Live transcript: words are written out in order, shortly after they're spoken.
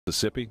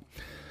Mississippi.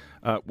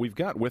 We've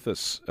got with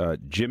us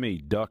Jimmy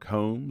Duck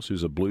Holmes,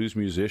 who's a blues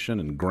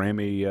musician and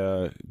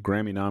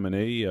Grammy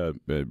nominee.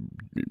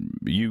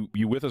 You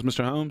with us,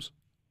 Mr. Holmes?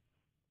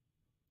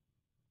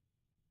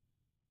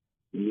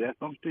 Yes,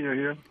 I'm still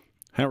here.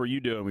 How are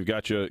you doing? We've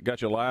got you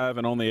live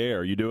and on the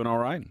air. You doing all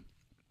right?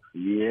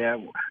 Yeah,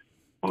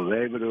 I was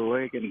able to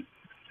awake and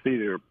see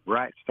the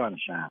bright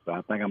sunshine, so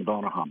I think I'm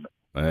doing 100.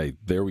 Hey,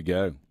 there we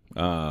go.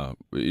 Now,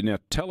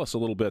 tell us a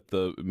little bit.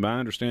 My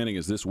understanding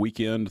is this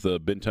weekend the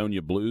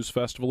Bentonia Blues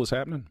Festival is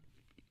happening?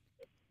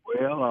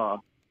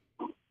 Well,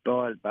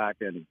 started back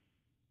in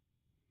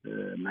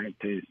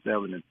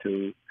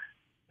 1972.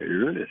 It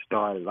really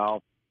started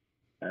off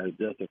as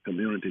just a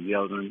community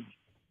gathering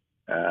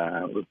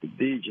with the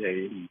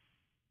DJ.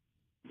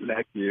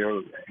 Next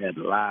year, had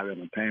live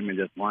entertainment,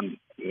 just one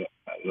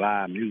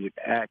live music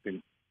act,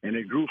 and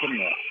it grew from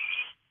there.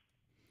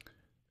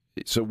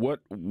 So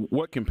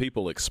what can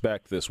people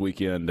expect this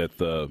weekend at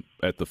the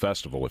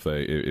festival?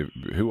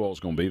 Who all's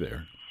going to be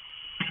there?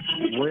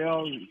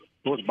 Well, of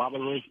course, Bobby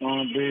Root's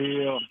going to be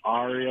here,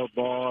 Ariel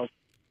Boss,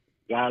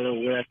 Gallo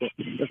Show.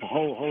 There's a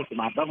whole host of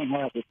them. I don't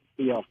have the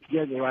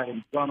schedule right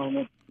in front of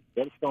me.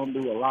 It's going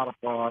to be a lot of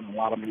fun and a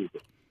lot of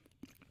music.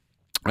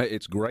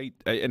 It's great.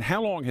 And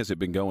how long has it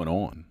been going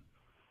on?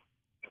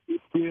 This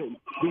one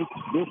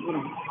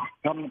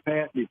coming to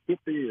pass be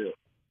 50 years.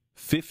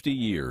 50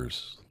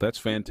 years. That's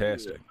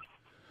fantastic.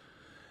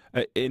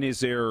 And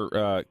is there?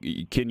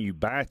 Can you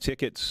buy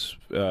tickets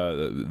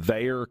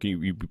there? Can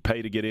you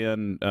pay to get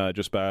in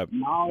just by?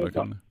 No,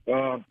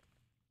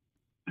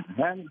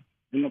 haven't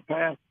in the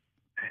past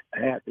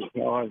had to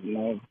charge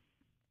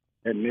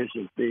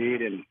admission fee,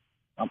 and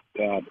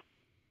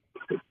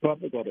the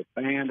public or the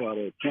band or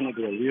the tenant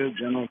or the real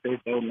general, they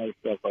don't know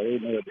stuff, or they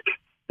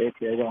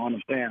don't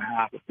understand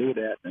how to do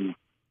that, and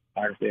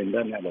like I said, it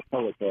doesn't have a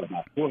color code.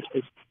 Of course,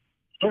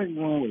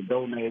 everyone would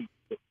donate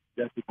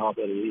just because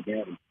of the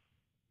event and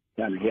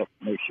trying to help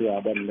make sure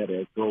I doesn't let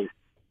it go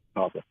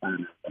because of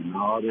finance. And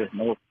all there's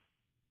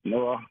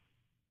no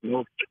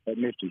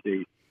admission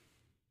fee.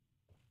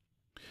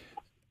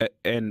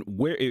 And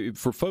where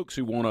for folks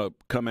who want to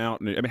come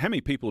out, and how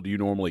many people do you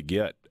normally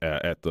get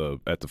at the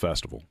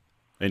festival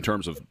in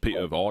terms of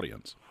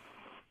audience?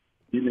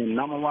 You mean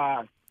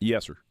number-wise?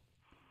 Yes, sir.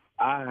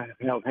 I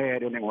have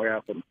had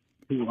anywhere from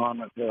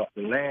 200 to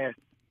the last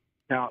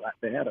count.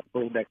 They had a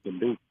project to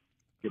do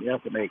to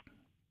estimate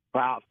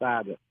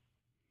outside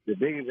the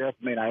biggest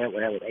estimate I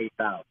ever had was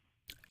 8,000.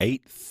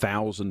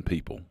 8,000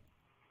 people.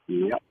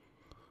 Yep.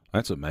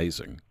 That's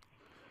amazing.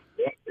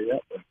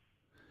 Yep.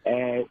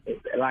 And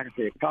like I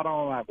said, cut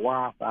on like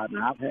wildfire.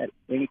 Now I've had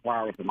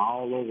inquiries from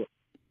all over,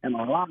 and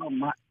a lot of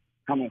them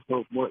coming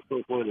so for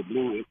the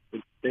blue.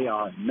 They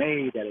are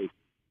made that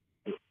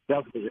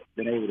it's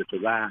been able to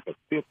survive for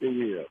 50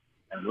 years,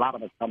 and a lot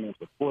of us coming and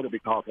support it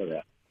because of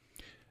that.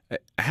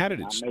 How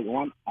did it?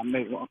 I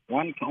make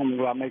one comment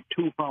where I make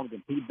 2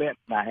 promises and 2 bets,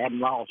 and I haven't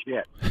lost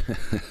yet.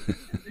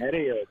 That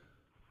is,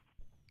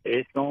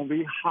 it's gonna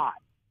be hot,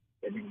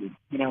 and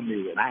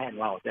and I haven't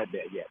lost that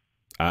bet yet.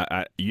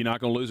 You're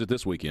not gonna lose it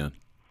this weekend.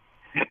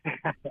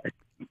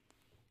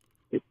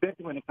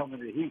 Especially when it comes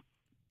to the heat.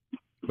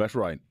 That's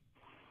right.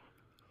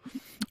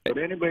 But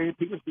anyway,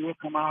 people still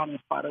come out in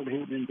spite of the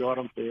heat and enjoy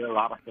themselves. A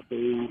lot of the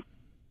food,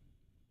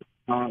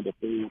 tons of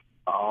food,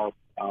 all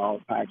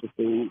types of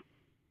food.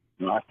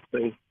 Like I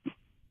say,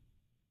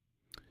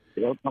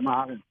 they'll come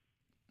out and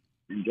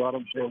enjoy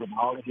themselves and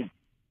all the heat.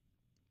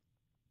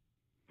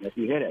 If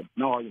you hear that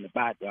noise in the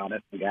background,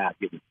 that's the guy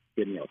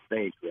getting on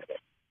stage with it.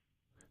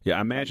 Yeah,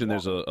 I imagine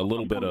there's a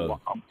little bit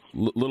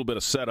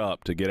of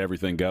setup to get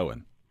everything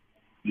going.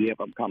 Yep,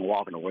 I'm kind of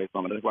walking away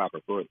from it. That's why I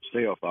prefer the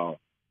cell phone.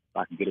 So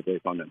I can get away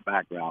from the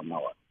background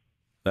noise.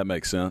 That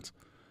makes sense.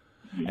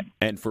 Mm-hmm.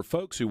 And for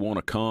folks who want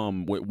to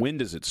come, when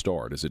does it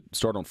start? Does it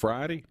start on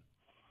Friday?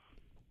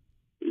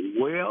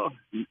 Well,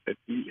 if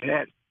you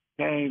had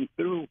came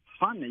through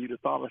Sunday, you'd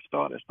have thought it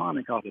started Sunday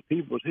because the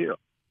people was here.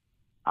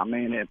 I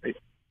mean,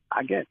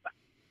 I guess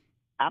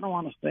I don't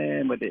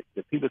understand, but the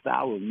people say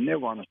I will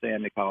never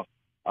understand because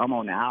I'm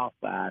on the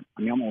outside.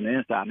 I mean, I'm on the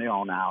inside, and they're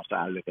on the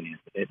outside looking in.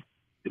 It,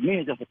 to me,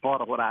 it's just a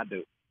part of what I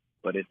do,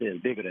 but it's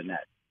bigger than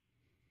that.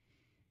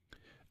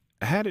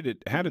 How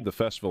did the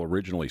festival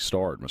originally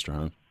start, Mr.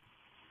 Holmes?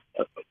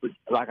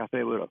 Like I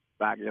said, with a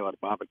backyard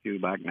barbecue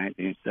back in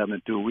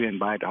 1972, we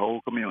invited the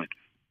whole community.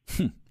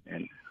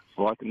 And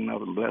fortunate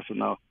enough and blessed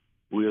enough,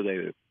 we were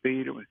able to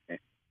feed them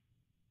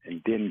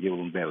and didn't give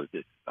them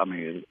beverages. I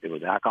mean, it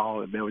was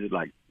alcoholic beverages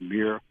like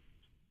beer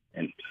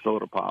and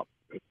soda pop,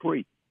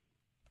 free.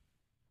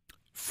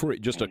 Free,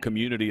 just a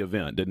community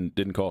event.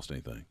 Didn't cost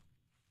anything.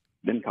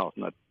 Didn't cost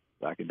nothing.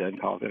 Like it doesn't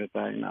cost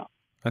anything now.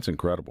 That's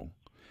incredible.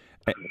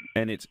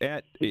 And it's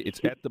at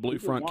the Blue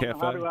Front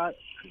Cafe.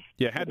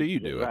 Yeah, how do you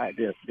do it? Right,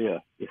 yeah.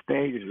 The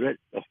stage is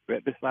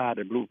right beside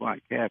the Blue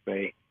Front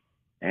Cafe,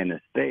 and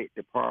the State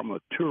Department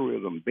of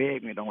Tourism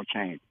begged me don't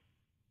change it.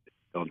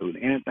 Don't do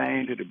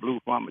anything to the Blue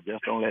Front, but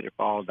just don't let it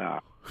fall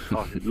down.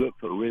 Because it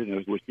looks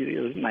original, which it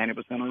is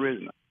 90%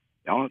 original.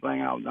 The only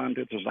thing I've done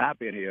since I've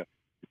been here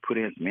is put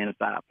in some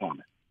inside upon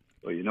it.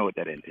 So you know what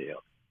that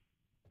entails.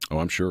 Oh,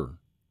 I'm sure.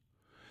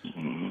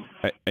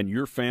 Mm-hmm. And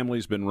your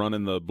family's been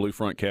running the Blue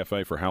Front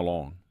Cafe for how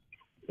long?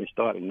 It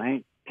started in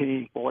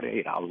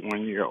 1948. I was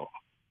 1 year old.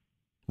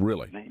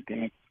 Really?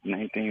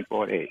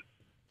 1948.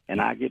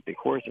 And I get the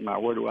question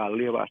about where do I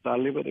live? I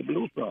started living at the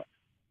Blue Front.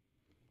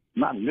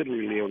 Not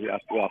literally live here. I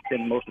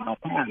spend most of my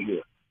time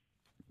here.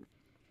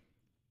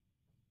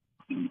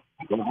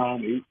 Go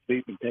home, eat,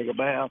 sleep, and take a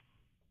bath.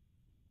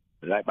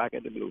 Right back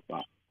at the Blue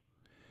Front.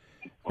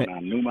 When I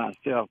knew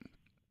myself,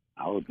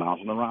 I was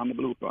bouncing around the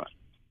Blue Front.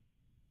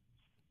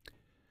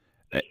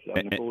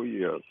 74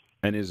 years.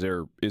 And is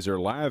there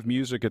live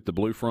music at the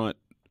Blue Front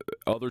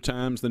other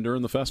times than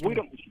during the festival?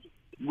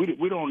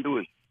 We don't do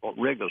it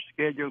on regular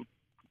schedule.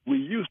 We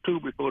used to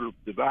before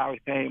the virus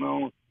came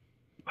on.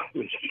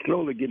 We're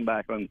slowly getting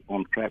back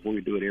on track where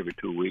we do it every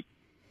 2 weeks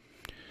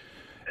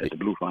at the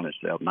Blue Front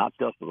itself, not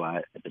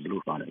justified at the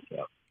Blue Front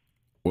itself.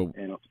 Well,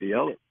 and the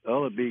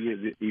other big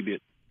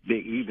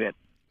event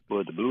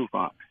for the Blue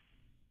Front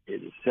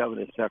is the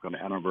 72nd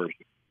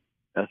anniversary.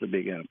 That's a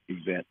big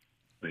event.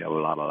 We have a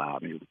lot of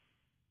live music.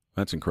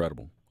 That's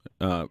incredible.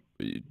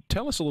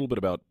 Tell us a little bit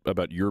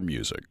about your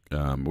music.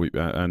 I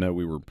know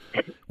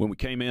when we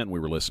came in, we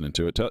were listening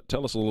to it.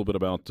 Tell us a little bit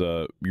about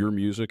your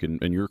music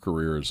and your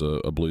career as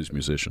a blues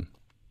musician.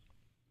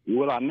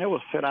 Well, I never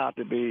set out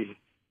to be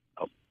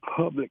a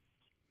public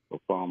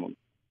performer.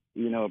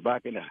 You know,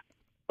 back in the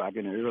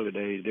early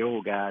days, the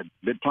old guys,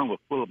 Bentonia was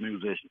full of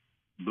musicians,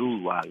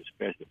 blues-wise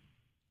especially.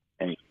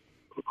 And,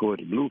 of course,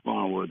 the Blue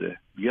Farm was the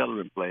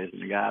gathering place,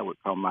 and the guy would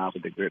come out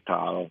with the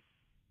guitar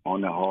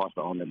on the horse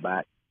or on the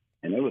back,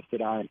 and they would sit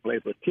down and play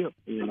for tips.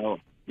 You know,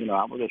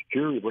 I was just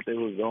curious what they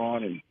was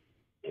doing and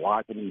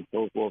watching and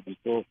so forth and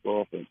so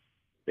forth. And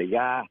the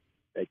guy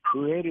that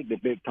created the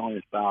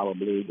Bentonia style of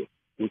blues,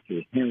 which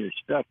is Henry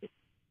Stucker,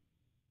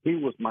 he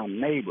was my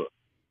neighbor.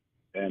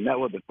 And that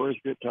was the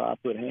first guitar I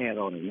put hands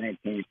on in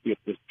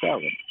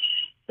 1957.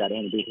 Got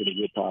introduced to the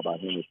guitar by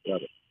Henry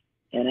Stucker.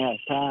 And as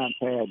time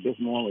passed, this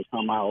morning would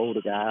come my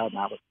older guy, and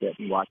I was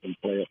sitting watching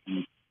play it from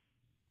the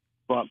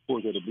front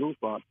porch of the Blue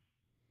Front,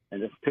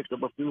 and just picked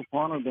up a few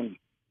corners and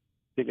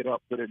pick it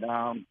up, put it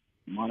down,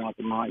 month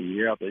after month,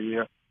 year after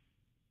year.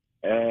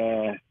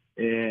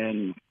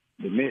 In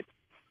the mid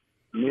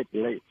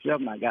to late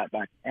 70s, I got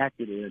back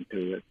actively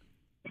into it.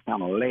 I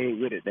kind of laid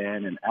with it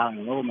then, and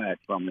Alan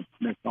Lomax from the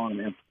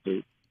Smithsonian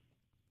Institute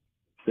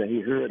said he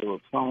heard there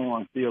was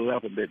someone still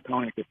left at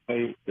Bentonia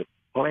to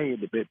play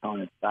the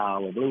Bentonia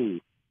style of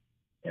blues.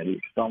 And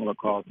he stumbled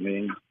across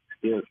me,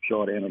 did a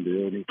short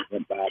interview, and he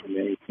went by to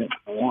me, he sent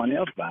someone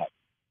else back.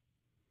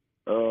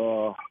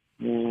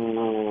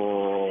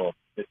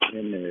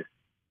 In the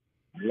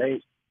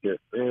late to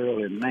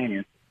early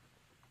 90s,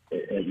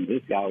 and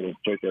this guy was in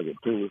church of it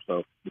too,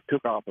 so it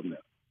took off from there.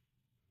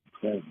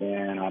 Since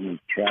then, I've been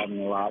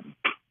traveling a lot,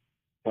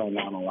 playing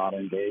on a lot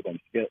of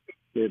engagements. I'm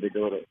scared to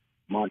go to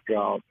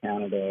Montreal,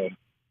 Canada.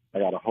 I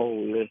got a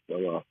whole list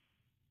of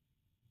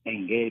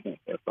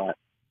engagements if I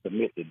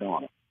submit to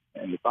doing it.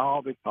 And it's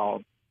all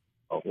because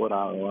of what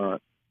I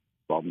learned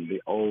from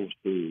the old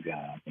school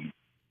guys. And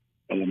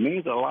it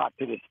means a lot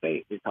to the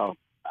state because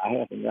I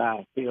had some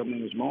guys tell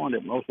me this morning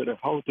that most of the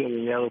hotels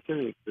in the other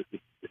city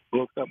is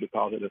booked up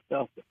because of the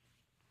festival.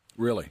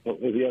 Really? So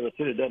the other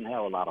city doesn't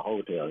have a lot of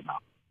hotels now.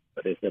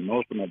 But they said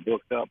most of them are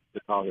booked up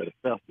because of the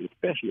festival,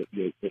 especially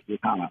if you're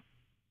kind of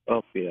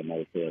upscale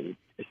motels.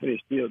 They say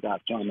they still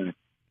got some in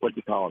what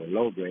you call the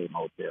low-grade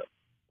motel.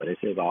 But they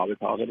say it's all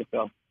because of the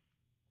festival.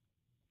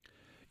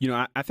 You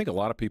know, I think a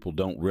lot of people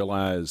don't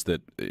realize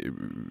that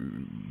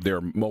there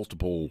are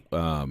multiple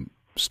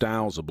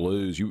styles of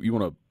blues. You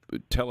want to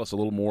tell us a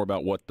little more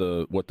about what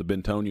the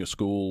Bentonia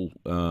school,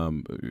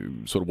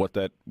 sort of what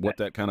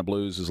that kind of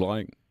blues is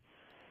like?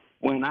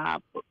 When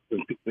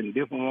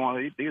different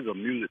ones, these are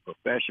music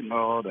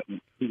professionals, that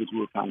people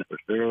who are kind of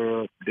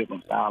preserve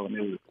different style of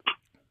music.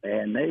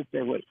 And they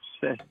say what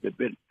sets the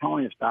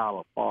Bentonia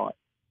style apart,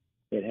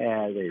 it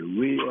has a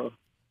real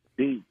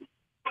deep,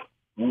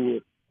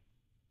 good,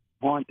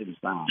 haunting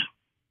sound.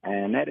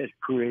 And that is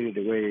created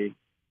the way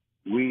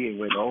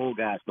the old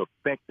guys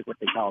perfected what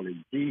they call the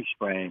G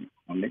string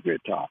on the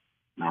guitar.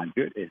 Now,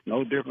 it's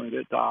no different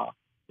than guitar.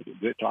 It's a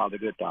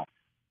guitar.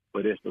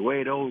 But it's the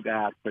way those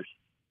guys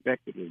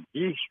perfected the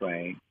G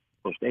string,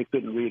 because they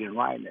couldn't read and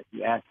write. If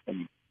you asked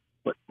them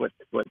what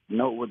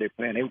note were they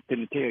playing, they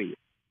couldn't tell you.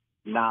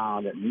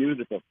 Now, the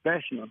music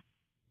professional,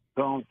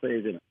 some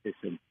say it's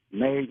a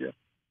major,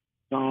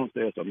 some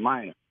say it's a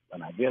minor.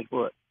 And I guess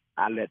what?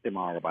 I let them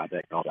argue about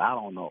that because I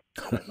don't know.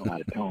 I don't know how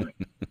to tune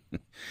it.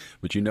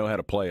 But you know how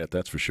to play it,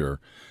 that's for sure.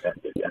 That's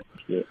for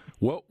sure.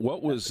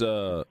 What was?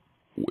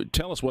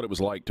 Tell us what it was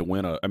like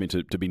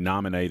to be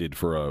nominated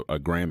for a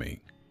Grammy.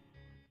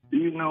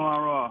 You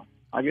know,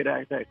 I get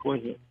asked that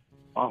question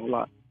awful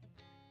lot.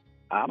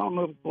 I don't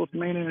know if it's supposed to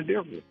mean any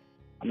difference.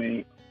 I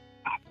mean,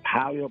 I'm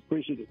highly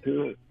appreciative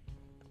to it,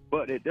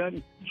 but it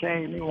doesn't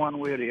change me one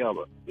way or the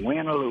other,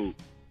 win or lose.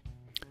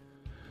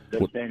 It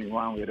doesn't change me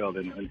one way or the other.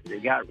 And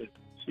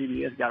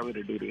CBS got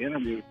ready to do the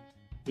interview.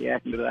 He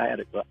asked me that I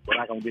had it, but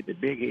I gonna get the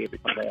big head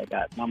because I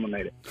got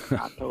nominated.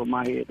 I told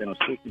my head been a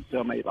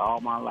 67 8 all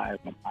my life.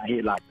 My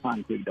head like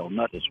concrete, don't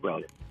nothing swell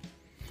it.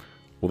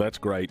 Well, that's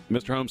great.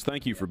 Mr. Holmes,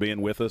 thank you for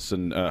being with us,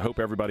 and hope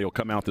everybody will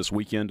come out this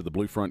weekend to the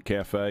Blue Front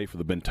Cafe for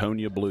the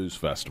Bentonia Blues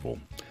Festival.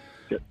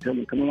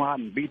 Come on out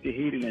and beat the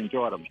heat and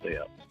enjoy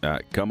themselves.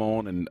 Come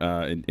on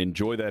and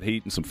enjoy that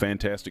heat and some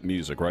fantastic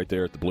music right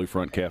there at the Blue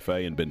Front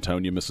Cafe in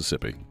Bentonia,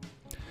 Mississippi.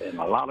 And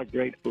a lot of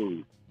great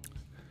food.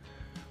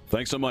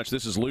 Thanks so much.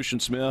 This is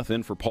Lucien Smith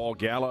in for Paul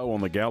Gallo on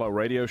the Gallo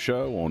Radio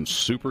Show on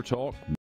Super Talk.